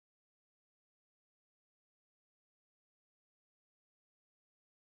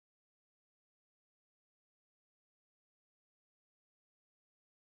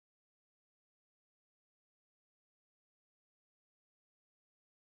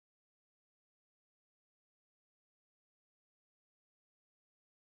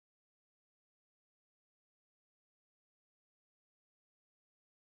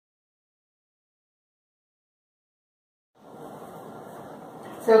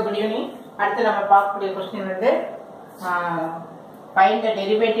So good evening. அடுத்து நம்ம பார்க்கக்கூடிய क्वेश्चन வந்து find the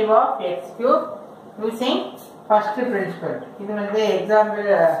derivative of x cube using first principle. இது வந்து example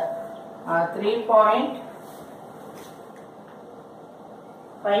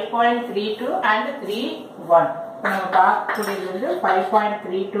 3.5.32 and 3.1. நம்ம பார்க்கக்கூடியது வந்து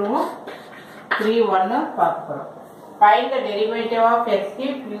 5.32 3.1 பார்க்க போறோம். Find the derivative of x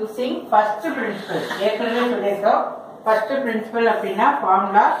cube using first principle. ஏற்கனவே சொல்லியிருக்கோம். First principle அப்படின்னா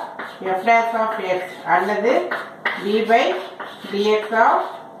formula f dash of x அல்லது d by dx of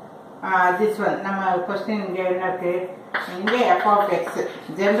this one. நம்ம question இங்க என்ன இருக்கு? இங்க f of x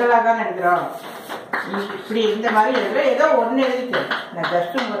ஜெனரலா தான் எழுதுறோம். இப்படி இந்த மாதிரி எழுதுற ஏதோ ஒன்னு எழுதிட்டு நான்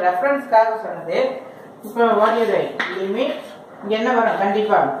ஜஸ்ட் ஒரு ரெஃபரன்ஸ்க்காக சொன்னது. இப்போ what you write? Limit இங்க என்ன வரும்?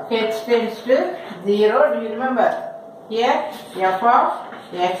 கண்டிப்பா h tends to 0. Do you remember? Here f of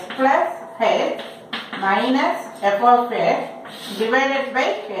x plus h minus f of x divided by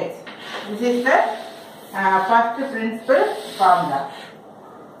h. This is the first principle formula.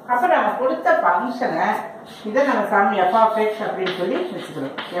 அப்ப நம்ம கொடுத்த ஃபங்க்ஷனை இதை நம்ம சம் f of x அப்படின்னு சொல்லி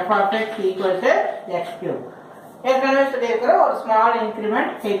வச்சுக்கிறோம். f of x equal to x cube. ஏற்கனவே சொல்லியிருக்கிற ஒரு ஸ்மால்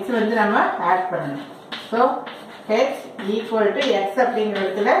இன்க்ரிமெண்ட் h வந்து நம்ம ஆட் பண்ணணும். So h equal to x அப்படிங்கிற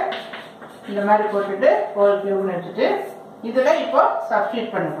இடத்துல இந்த மாதிரி போட்டுட்டு ஹோல் கியூப்னு எடுத்துட்டு இதுல இப்போ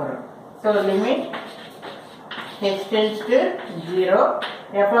சப்ஸ்டிட் பண்ண போறோம். So limit h tends to 0.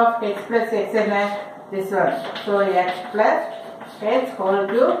 f of x plus x என்ன? This one. So x plus h whole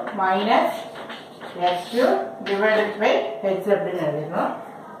cube minus x cube divided by h அப்படின்னு எழுதணும்.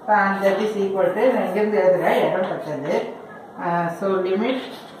 And that is equal to இங்கிருந்து எழுதுற இடம் பட்டது. So limit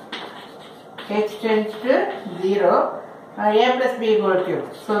h tends to 0. A plus b whole cube.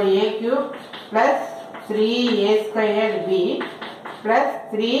 So a cube plus 3a squared b plus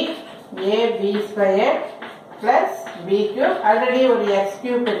 3ab squared plus b cube. Already ஒரு x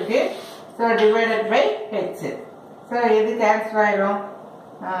cube இருக்கு. So divided by h. So இது cancel ஆயிரும்.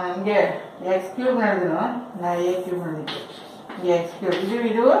 இங்க x cube எழுதணும். நான் a cube எழுதிட்டேன். இங்க x cube. இது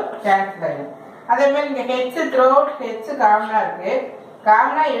cancel ஆயிரும். அதே மாதிரி இங்க h throughout h காமனா இருக்கு.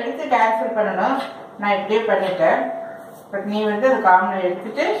 காமனா எடுத்து கேன்சல் பண்ணணும். நான் இப்படியே பண்ணிட்டேன். பட் நீ வந்து அது காமனா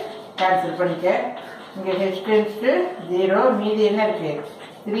எடுத்துட்டு கேன்சல் பண்ணிக்க. இங்க h tends to 0. மீதி என்ன இருக்கு?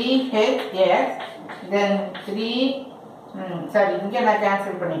 3hx then 3 sorry இங்க நான்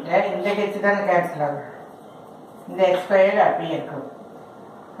கேன்சல் பண்ணிட்டேன். இந்த h தான் கேன்சல் ஆகும். இந்த x squared அப்படியே இருக்கும்.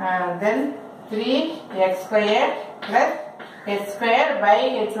 then 3x squared plus h squared by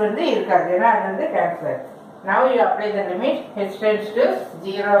h வந்து இருக்காது. ஏன்னா அது வந்து cancel. now you apply the limit h tends to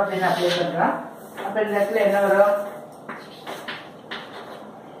 0 அப்படின்னு அப்ளை பண்றோம். அப்ப இந்த இடத்துல என்ன வரும்?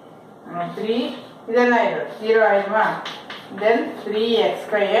 3 இதெல்லாம் ஆயிடும். 0 ஆயிடுமா? then 3x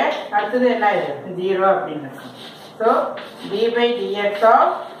squared அடுத்தது என்ன ஆயிடும்? 0 அப்படின்னு இருக்கும். so d by dx of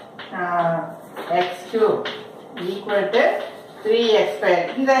x cube equal to 3x squared.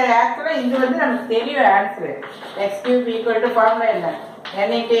 இந்த ஆக்சுவலா இது வந்து நமக்கு தெரியும் answer. x cube equal to formula என்ன? n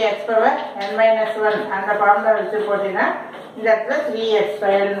into x power n minus 1 அந்த ஃபார்முலா வச்சு போட்டீங்கன்னா இந்த இடத்துல 3x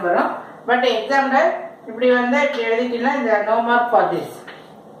squared வரும். பட் எக்ஸாம்ல இப்படி வந்தா இப்படி எழுதிட்டீங்கன்னா இந்த no mark for this.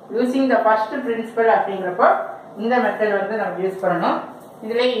 using the first principle அப்படிங்கிறப்போ இந்த மெத்தட் வந்து நம்ம யூஸ் பண்ணணும்.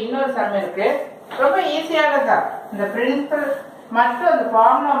 இதுல இன்னொரு சம் இருக்கு. ரொம்ப ஈஸியானதான். இந்த பிரின்சிபல் மட்டும் அந்த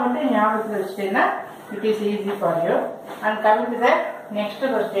ஃபார்முலா மட்டும் ஞாபகத்தில் வச்சுட்டீங்கன்னா it is easy for you. And coming to the next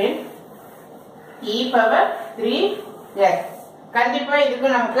question, e power 3x. கண்டிப்பா இதுக்கு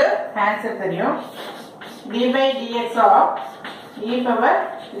நமக்கு ஆன்சர் தெரியும். d by dx of e power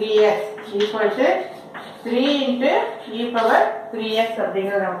 3x equal to 3 into e power 3x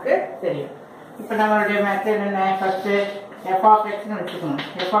அப்படிங்கிறது நமக்கு தெரியும். இப்போ நம்மளுடைய மெத்தட் என்ன? ஃபர்ஸ்ட் f of x னு வெச்சுக்கணும்.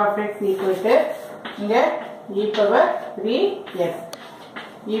 f of x equal to இங்க e power 3x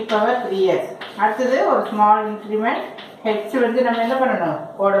e power 3x. அடுத்தது ஒரு ஸ்மால் இன்க்ரிமெண்ட் h வந்து நம்ம என்ன பண்ணணும்?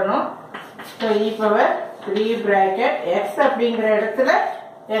 போடணும். So e power 3 bracket x அப்படிங்கிற இடத்துல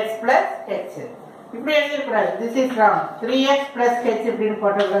x plus h. இப்படி எழுதிடக்கூடாது. This is wrong. 3x plus h அப்படின்னு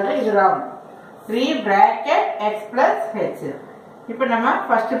போட்டக்கூடாது. இது wrong. 3 bracket x plus h. இப்போ நம்ம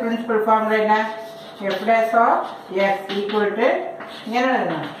ஃபர்ஸ்ட் பிரின்சிபல் ஃபார்முலா என்ன? f dash of x equal to என்ன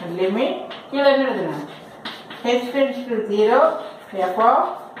எழுதணும்? லிமிட் கீழே என்ன எழுதணும்? h tends to 0 f of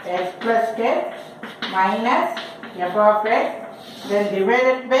x plus k minus f of x then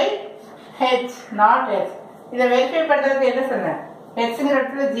divided by h not x. இதை verify பண்றதுக்கு என்ன சொன்னேன்? ஹெச்ங்கிற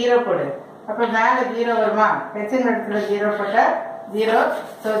இடத்துல 0 போடு. அப்ப மேல 0 வருமா? ஹெச்ங்கிற இடத்துல 0 போட்டா 0.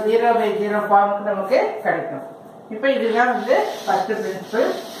 ஸோ 0/0 ஃபார்முக்கு நமக்கு கிடைக்கும். இப்போ இதுதான் வந்து ஃபர்ஸ்ட் பிரின்சிபல்.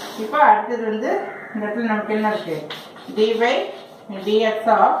 இப்போ அடுத்தது வந்து இந்த இடத்துல நமக்கு என்ன இருக்கு? d by dx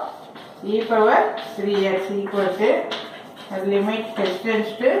of e power 3x equal to limit h tends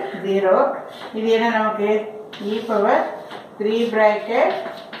to 0. இது என்ன நமக்கு e power 3 bracket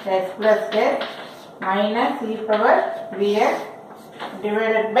s plus s minus e power 3x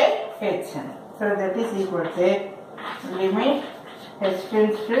divided by h. So that is equal to limit h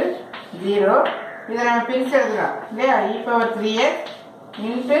tends to 0. இதை நம்ம பிரிச்சு எழுதலாம் இல்லையா e power 3x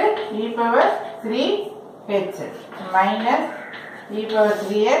into e power 3h minus e power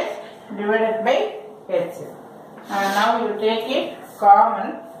 3x divided by h. Now you take it common.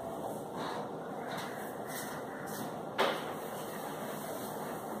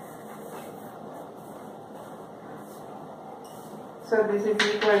 So this is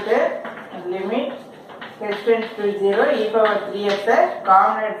equal to limit h tends to 0 e power 3x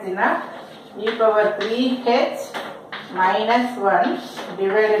common எடுத்தினா e power 3h minus 1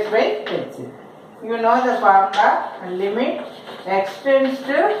 divided by h. You know the formula limit x tends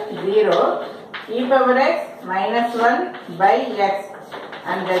to 0 e power x minus 1 by x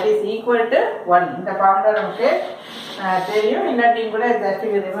and that is equal to 1. இந்த formula நமக்கு தெரியும் இல்லாட்டியும் கூட just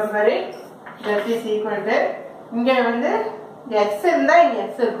remember it. That is equal to இங்கே வந்து x இருந்தா இங்க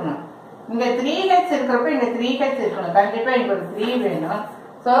x இருக்கணும் இங்க 3h இருக்கிறப்ப இங்க 3h இருக்கணும் கண்டிப்பா இங்க ஒரு 3 வேணும்.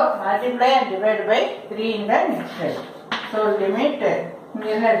 So multiply and divide by 3 in the next slide. So limit இங்க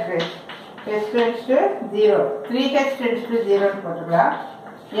என்ன இருக்கு h tends to 0 3h tends to 0 ன்னு போட்டுக்கலாம்.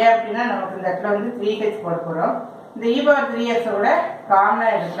 ஏன் அப்படின்னா நமக்கு இந்த இடத்துல வந்து 3h போட போறோம். இந்த e power 3x ஓட காமனா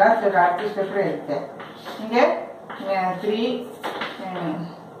எடுக்கலாம். சோ அடுத்த ஸ்டெப்ல எடுத்தேன் இங்க 3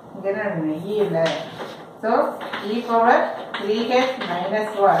 இங்க என்ன e இல்ல. So e power 3h minus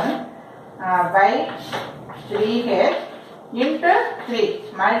 1 by 3h into 3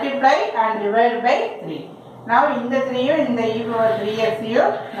 multiply and divide by 3. Now இந்த 3யும் இந்த e power 3x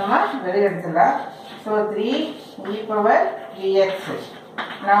யும் நம்ம வெளிய எடுத்துடலாம். So 3 e power 3x.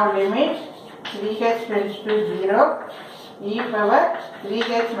 Now limit 3h tends to 0 e power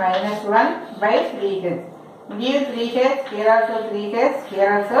 3h minus 1 by 3h. Give 3h, here also 3h,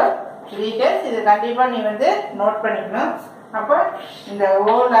 here also 3h. இது கண்டிப்பா நீ வந்து நோட் பண்ணிக்கணும். அப்ப இந்த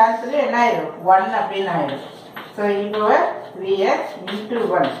whole answer என்ன ஆயிடும் 1 அப்படின்னு ஆயிடும். So e power 3h into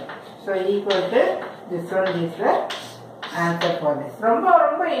 1. So equal to this one is the answer for this. ரொம்ப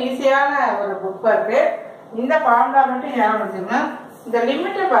ரொம்ப ஈஸியான ஒரு புக் இருக்கு. இந்த ஃபார்முலா மட்டும் ஞாபகம் வச்சுக்கணும். இந்த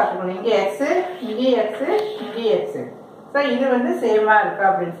லிமிட்டை பார்த்துக்கணும். இங்கே x, இங்கே x, இங்கே x. ஸோ இது வந்து சேமா இருக்கா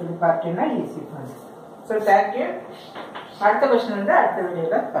அப்படின்னு சொல்லி பார்த்தீங்கன்னா ஈஸி பண்ணும். So thank you. அடுத்த கொஸ்டின் வந்து அடுத்த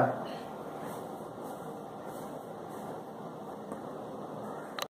வீடியோவில் பார்க்கலாம்.